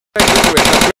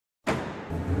Fish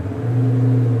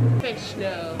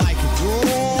no.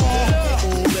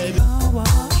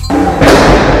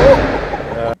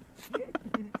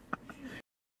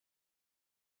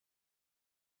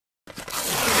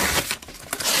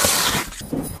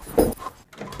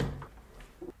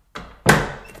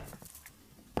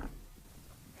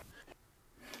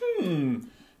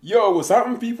 Yo, what's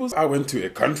happening, peoples? I went to a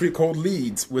country called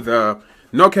Leeds with a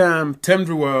Nocam,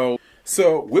 Temdrewell.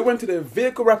 So we went to the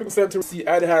vehicle wrapping center to see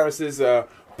Adi Harris's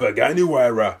Pagani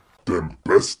Huayra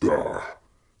Tempesta.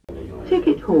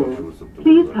 Ticket hall.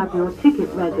 Please have your ticket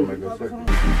ready.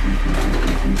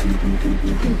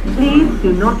 Please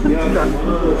do not obstruct.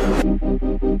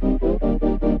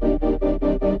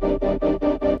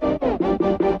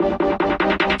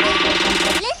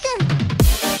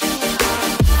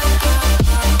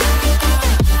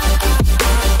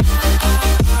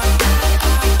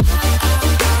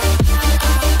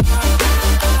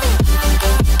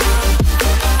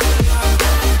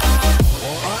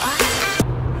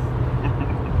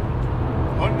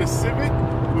 Civic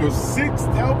with 6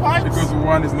 tailpipes? Because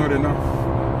one is not enough.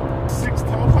 6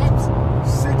 tailpipes?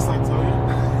 6, I tell you.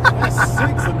 That's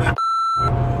 6 of them.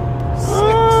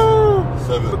 6.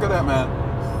 7. Look at that, man.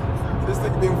 This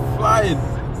thing been flying.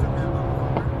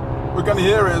 We're gonna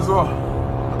hear it as well.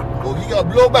 Oh, you got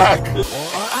blowback.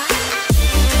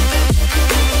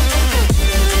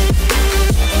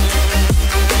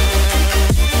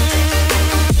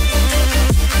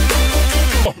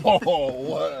 Oh,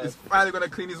 what? It's finally gonna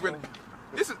clean his window.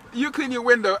 You clean your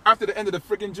window after the end of the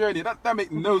freaking journey. That makes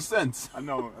no sense. I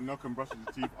know. I'm not brushing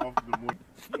the teeth after the morning.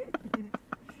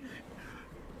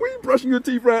 Why are you brushing your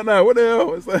teeth right now? What the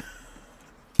hell? It's like...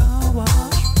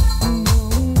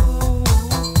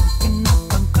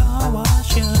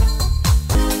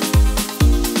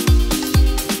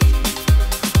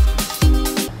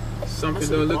 Something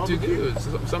don't look too good.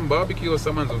 Some barbecue or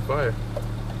someone's on fire.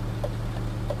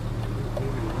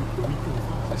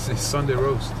 This is Sunday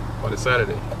roast on a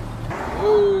Saturday.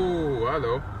 Oh,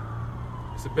 hello.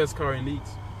 It's the best car in Leeds.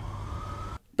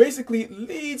 Basically,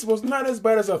 Leeds was not as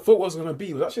bad as I thought it was going to be.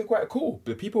 It was actually quite cool.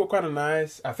 The people were kind of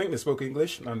nice. I think they spoke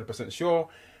English, 100% sure.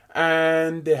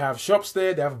 And they have shops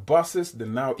there, they have buses, they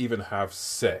now even have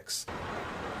sex.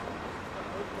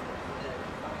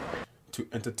 To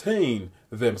entertain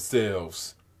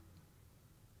themselves.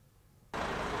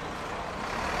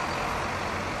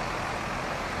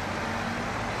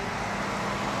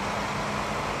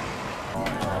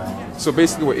 So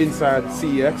basically we're inside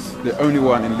CEX, the only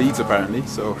one in Leeds apparently,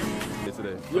 so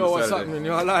today. Yo, what's happening?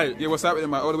 You alright? Yeah, what's happening,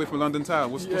 man? All the way from London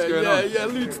town. What's going on? Yeah,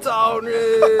 Leeds town,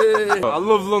 yeah. I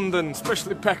love London,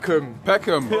 especially Peckham.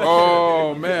 Peckham,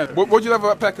 oh man. What do you love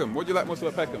about Peckham? What do you like most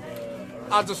about Peckham?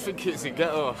 I just think it's a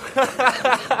ghetto.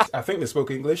 I think they spoke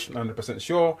English, 100%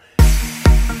 sure.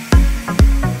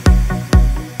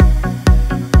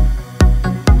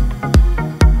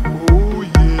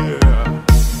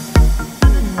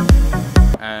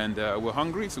 And we're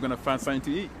hungry, so we're gonna find something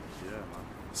to eat. Yeah, man.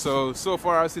 So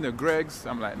far I've seen a Greg's.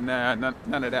 I'm like, nah,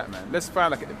 none of that, man. Let's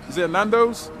find like, is there a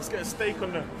Nando's? Let's get a steak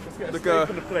on the. Let's get a Like steak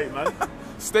on the plate, man.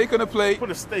 Steak on the plate.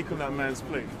 Put a steak on that man's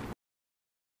plate.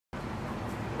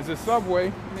 Is it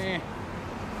Subway? Nah.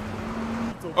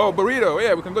 Oh, burrito.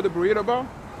 Yeah, we can go to burrito bar.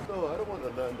 No, I don't want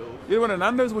a Nando's. You want a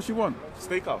Nando's? What you want?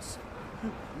 Steakhouse.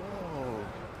 No.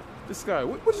 This guy.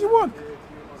 What do you want?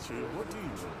 What do you want?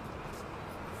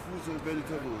 Fruits and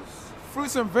vegetables.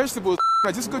 Fruits and vegetables.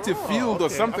 I just go to field or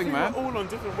something, I think man. we're all on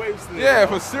different waves today. Yeah,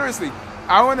 but seriously,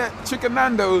 I want a chicken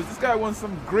Nando's. This guy wants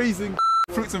some grazing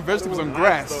fruits and vegetables on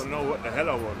grass. I don't know what the hell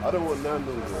I want. I don't want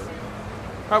Nando's, man.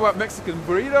 How about Mexican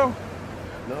burrito?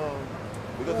 No,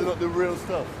 because they're not the real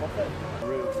stuff.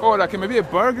 Oh, like maybe a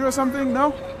burger or something?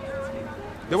 No?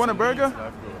 They want a burger?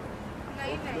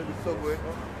 Maybe Subway.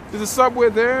 There's a Subway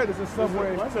there. There's a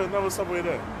Subway. Why is there another Subway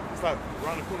there? It's like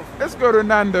around the corner from Let's go to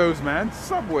Nando's, man.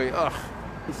 Subway. Ugh.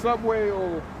 Subway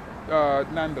or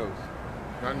Nando's?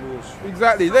 Nando's.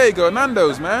 Exactly. There you go.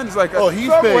 Nando's, man. It's like a he's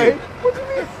Subway. paying. What do you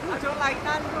mean? I don't like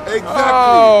Nando's. Exactly.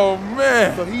 Oh,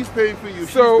 man. So he's paying for you.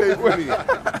 So- She's paying for me.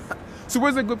 So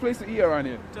where's a good place to eat around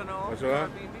here? Don't know. That's all right.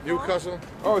 Newcastle.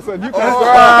 Oh, it's a Newcastle.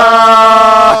 Oh.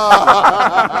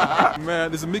 Ah!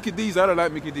 Man, there's a Mickey D's. I don't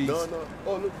like Mickey D's. No.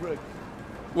 Oh, look, Greg.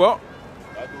 Well,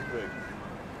 I do Greg.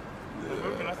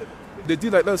 they do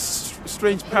like those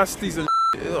strange pasties and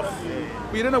ugh.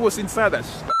 But you don't know what's inside that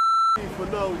For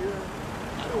now, yeah.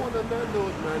 I don't want a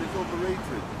Nando's, man. It's overrated.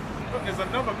 Look, there's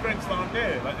another Greg's down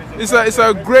there. Like, It's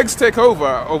a Greg's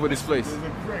takeover over this place. There's a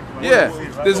Greg. Yeah,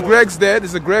 there's Greg's there,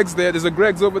 there's a Greg's there, there's a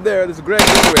Greg's over there, there's a Greg's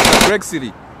everywhere. It's like Greg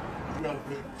City.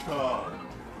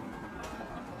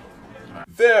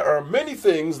 There are many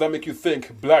things that make you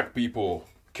think black people.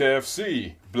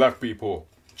 KFC, black people.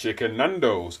 Chicken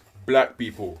Nando's, black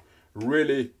people.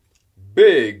 Really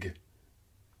big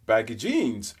baggy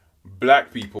jeans,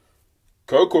 black people.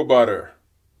 Cocoa butter,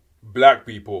 black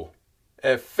people.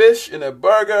 A fish in a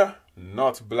burger,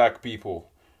 not black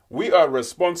people. We are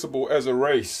responsible as a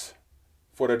race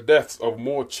for the deaths of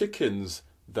more chickens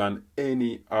than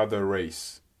any other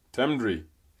race. Temdri,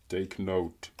 take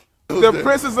note. The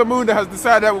Princess Amunda has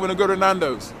decided that we're going to go to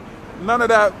Nando's. None of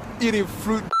that eating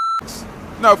fruit.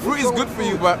 No, fruit is good for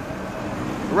you, but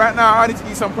right now I need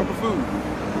to eat some proper food.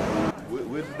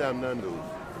 Where's the damn Nando's?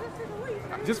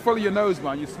 Just follow your nose,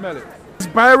 man. You smell it. It's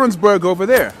Byron's Burger over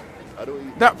there. I don't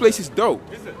eat That place is dope.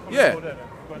 Is it? Yeah.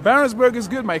 Byron's Burger is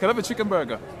good, man. You can have a chicken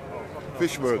burger.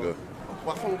 Fish burger.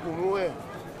 Poisson pour moi.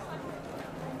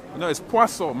 No, it's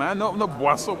poisson, man. No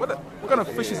boisson. What kind of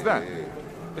fish is that?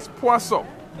 It's poisson.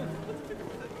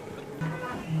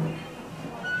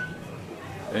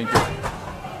 Thank you.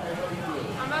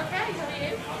 I'm okay, how are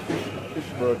you? Fish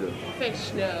burger.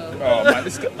 Fish, no. Oh, man.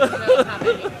 This Don't have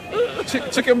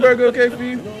any. chicken burger okay for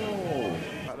you? No.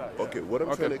 Okay, what I'm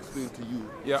Okay. trying to explain to you,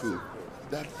 Yeah. too,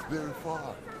 that's very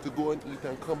far to go and eat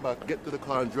and come back, get to the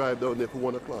car and drive down there for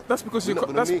 1 o'clock. That's because We're you're not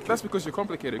gonna make that's it. because you're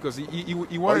complicated. Because you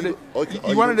wanted you- are you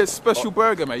you wanted gonna- a special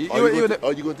burger, man. Are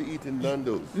you going to eat in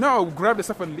Nando's? No, grab the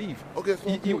stuff and leave. Okay, so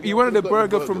You wanted a could've gotten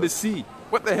burger from the sea.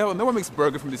 What the hell? No one makes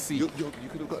burger from the sea. You could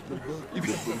have got the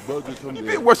burgers from You've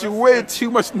there. been watching way too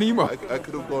much Nemo. I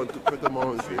could have gone to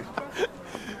Cretamonte.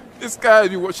 This guy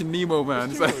be watching Nemo, man.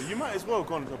 It's like, You might as well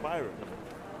go on to Byron.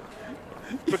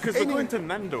 Because we're going to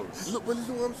Nando's. Look, but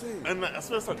listen to what I'm saying. And like, I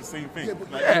swear it's like the same thing. Yeah,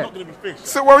 but- Like, Yeah. it's not going to be fish.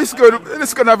 so what are we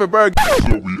just gonna have a burger?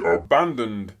 So we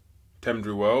abandoned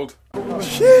Temdri World.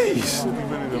 Jeez.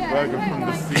 Even in a burger from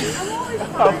the sea.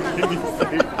 How can you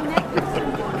say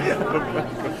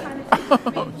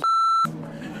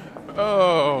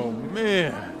Oh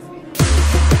man.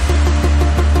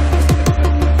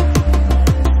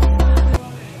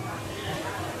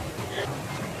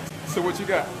 So what you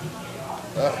got?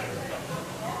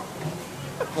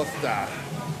 Costa.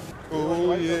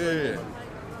 Oh yeah.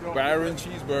 Byron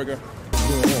cheeseburger.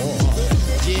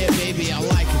 Yeah, baby, I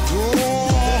like it raw.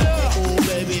 Oh,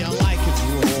 baby, I like it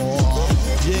raw.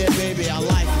 Yeah, baby, I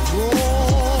like it raw.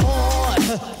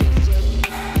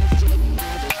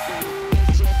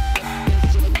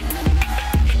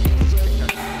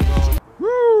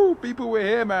 Woo! People, we're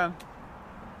here, man.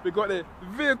 We got the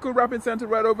vehicle wrapping center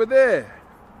right over there.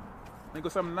 And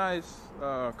got some nice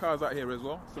cars out here as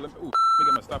well. So let me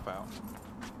get my stuff out.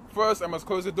 First, I must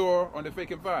close the door on the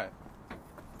Vacant 5.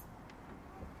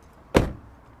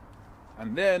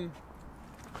 And then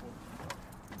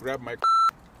grab my.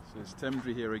 So it's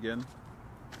Temdri here again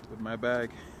with my bag.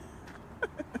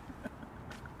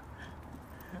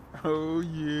 Oh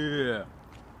yeah.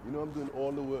 You know I'm doing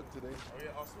all the work today.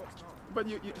 But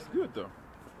it's good though.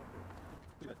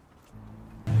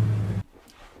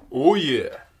 Oh yeah.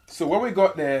 So when we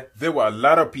got there were a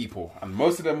lot of people, and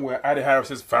most of them were Addy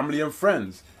Harris's family and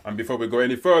friends. And before we go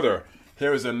any further,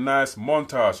 here is a nice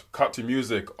montage cut to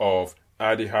music of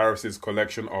Addy Harris's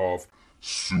collection of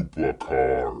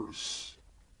supercars.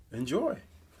 Enjoy.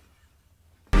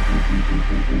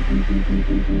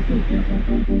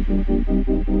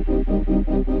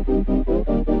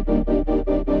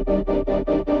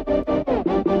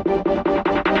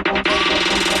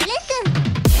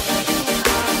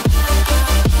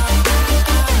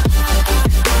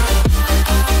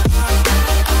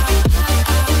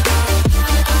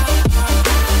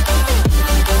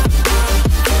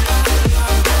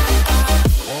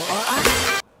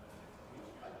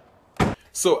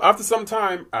 So after some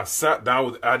time, I sat down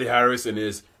with Addy Harris in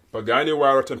his Pagani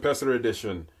Huayra Tempesta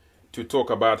edition to talk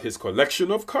about his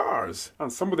collection of cars.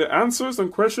 And some of the answers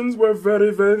and questions were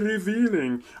very, very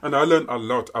revealing. And I learned a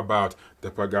lot about the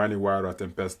Pagani Huayra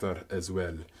Tempesta as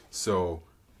well. So,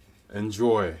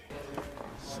 enjoy.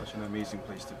 Such an amazing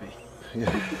place to be.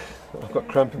 Yeah, I've got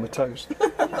cramp in my toes.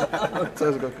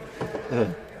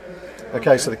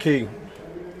 Okay, so the key.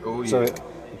 Oh, yeah. So you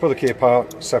pull the key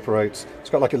apart, separates. It's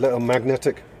got like a little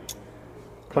magnetic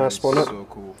clasp on it. So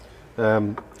cool.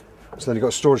 So then you've got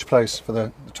a storage place for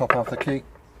the top half of the key.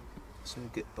 So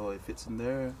it fits in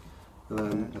there. And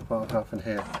then the bottom half in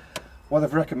here. What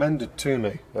they've recommended to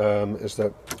me is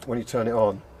that when you turn it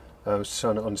on,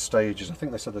 turn it on stages. I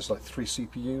think they said there's like 3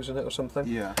 CPUs in it or something.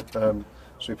 Yeah. So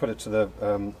we put it to the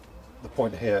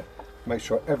point here, make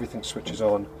sure everything switches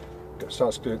on,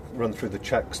 starts to run through the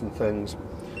checks and things.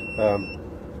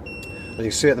 And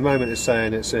you see at the moment it's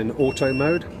saying it's in auto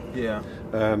mode. Yeah.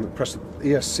 Press the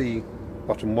ESC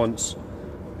button once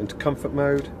into comfort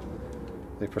mode,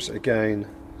 Then you press it again.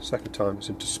 Second time it's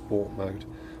into sport mode.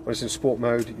 When it's in sport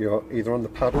mode, you're either on the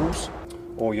paddles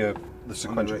or you're the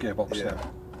sequential gearbox. Yeah.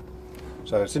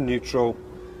 So it's in neutral,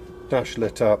 dash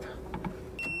lit up.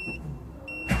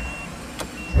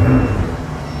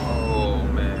 Oh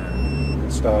man.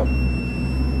 Start.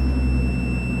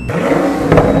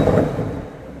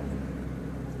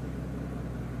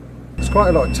 There's quite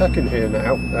a lot of tech in here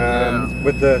now.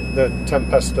 With the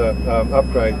Tempesta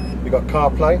upgrade, you've got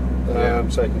CarPlay,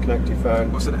 so you can connect your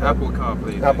phone. What's it? Apple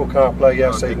CarPlay? Apple CarPlay,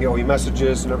 yeah, so you can get all your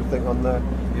messages and everything on there.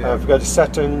 If we go to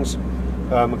settings,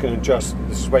 we can adjust,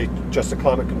 this is where you adjust the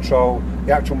climate control.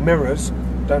 The actual mirrors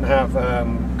don't have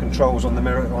controls on the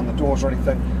mirror, on the doors or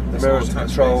anything. The mirrors are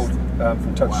controlled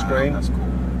from touch screen. That's cool.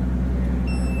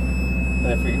 And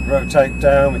if we rotate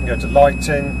down, we can go to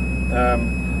lighting.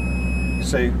 You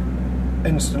see,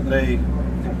 instantly you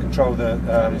can control the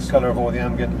colour of all the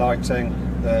ambient lighting,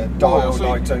 the dial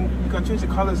lighting. You can change the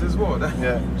colours as well.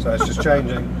 Yeah, so it's just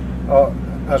changing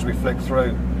as we flick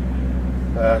through.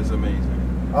 That is amazing.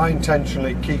 I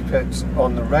intentionally keep it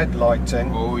on the red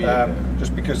lighting,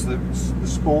 just because the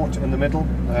sport in the middle.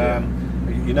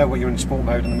 You know what you're in sport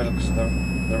mode in the middle because of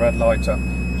the red lighter.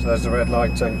 So there's the red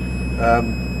lighting.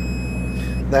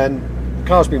 Then the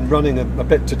car's been running a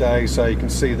bit today, so you can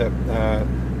see that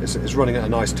it's running at a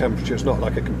nice temperature. It's not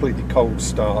like a completely cold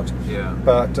start. Yeah.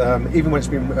 But even when it's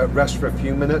been at rest for a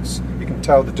few minutes, you can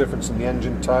tell the difference in the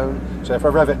engine tone. So if I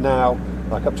rev it now,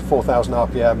 like up to 4,000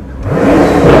 RPM,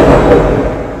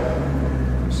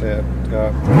 see it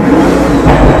go.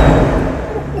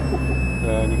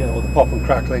 And you get all the pop and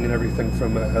crackling and everything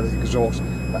from the exhaust.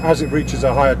 But as it reaches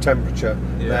a higher temperature,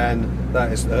 then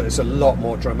it's a lot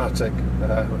more dramatic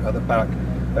at the back.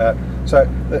 So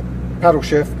the paddle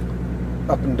shift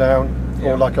up and down,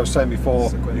 or like I was saying before,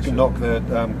 sequential. You can knock the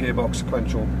gearbox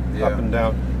sequential up and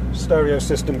down. Stereo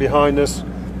system behind us,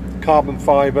 carbon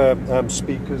fibre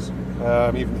speakers,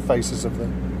 even the faces of the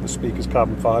speakers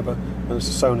carbon fibre, and it's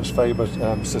a Sonus Faber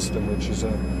system, which is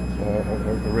a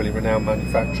really renowned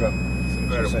manufacturer.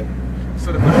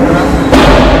 So the question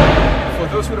for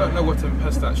those who don't know what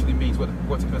Tempesta actually means, what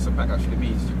Tempesta pack actually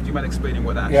means, do you mind explaining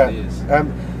what that actually is?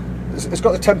 It's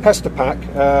got the Tempesta pack,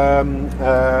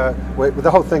 where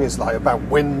the whole thing is like about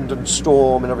wind and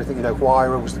storm and everything. You know,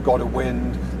 Huayra was the god of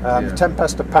wind. The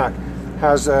Tempesta pack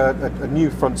has a new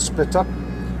front splitter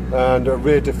and a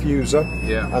rear diffuser,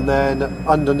 and then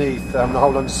underneath, the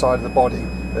whole underside of the body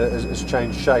has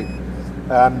changed shape.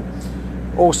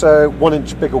 Also 1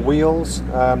 inch bigger wheels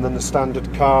than the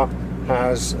standard car,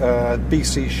 has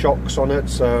BC shocks on it,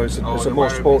 so it's a more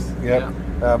sport,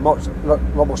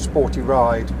 lot more sporty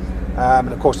ride,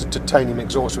 and of course the titanium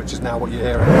exhaust, which is now what you're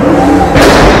hearing.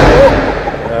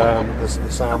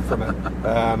 The sound from it,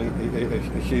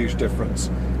 a huge difference,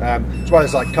 as well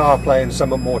as like CarPlay and some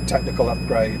more technical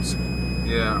upgrades.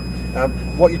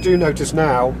 What you do notice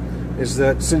now is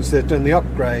that since they've done the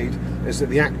upgrade, is that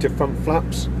the active front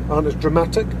flaps aren't as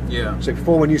dramatic. So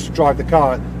before, when you used to drive the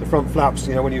car, the front flaps,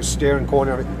 you know, when you were steering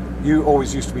corner, you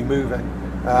always used to be moving.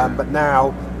 But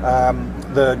now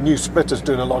the new splitter's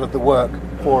doing a lot of the work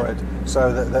for it,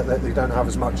 so that they don't have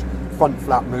as much front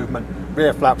flap movement.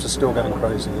 Rear flaps are still going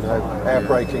crazy, you know, air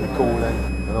braking, cooling,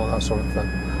 and all that sort of thing.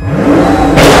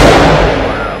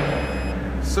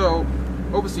 So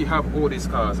obviously you have all these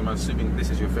cars. I'm assuming this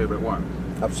is your favourite one.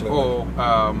 Absolutely.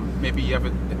 Or maybe you have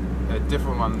a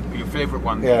different one, your favourite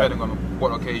one, depending on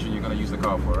what occasion you're going to use the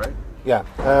car for, right?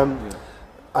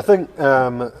 I think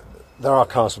there are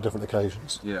cars for different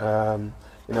occasions. You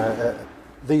know,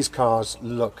 these cars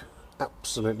look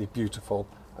absolutely beautiful,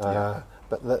 but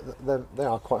they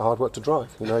are quite hard work to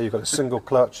drive. You know, you've got a single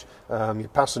clutch, your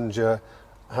passenger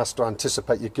has to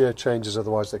anticipate your gear changes,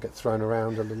 otherwise they get thrown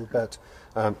around a little bit.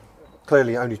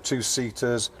 Clearly only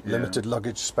 2-seaters, limited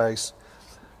luggage space.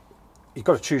 You've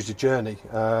got to choose your journey.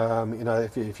 You know,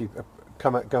 if you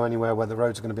go anywhere where the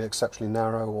roads are going to be exceptionally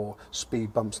narrow or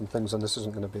speed bumps and things, then this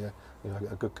isn't going to be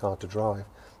a good car to drive.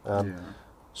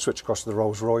 Switch across to the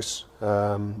Rolls-Royce.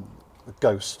 The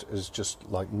Ghost is just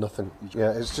like nothing.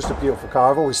 It's just a beautiful car.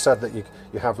 I've always said that you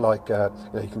have like you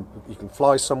know, you can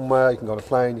fly somewhere, you can go on a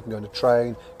plane, you can go on a train,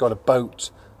 you can go on a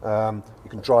boat, you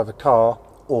can drive a car,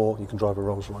 or you can drive a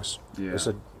Rolls-Royce. It's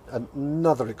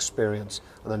another experience,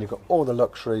 and then you've got all the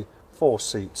luxury, 4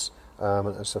 seats, and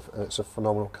it's a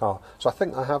phenomenal car. So I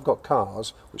think I have got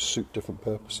cars which suit different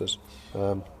purposes.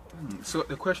 So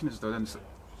the question is though, then,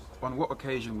 on what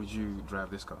occasion would you drive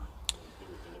this car?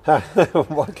 On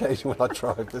what occasion would I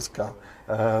drive this car?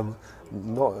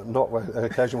 Not an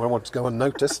occasion where I want to go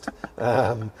unnoticed.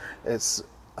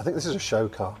 I think this is a show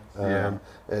car.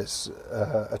 It's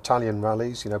Italian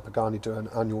rallies. You know, Pagani do an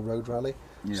annual road rally.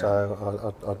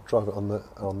 So I'd drive it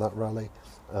on that rally,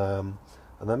 and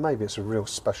then maybe it's a real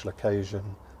special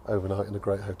occasion overnight in a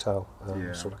great hotel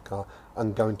sort of car,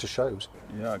 and going to shows.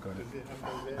 Yeah, I got it.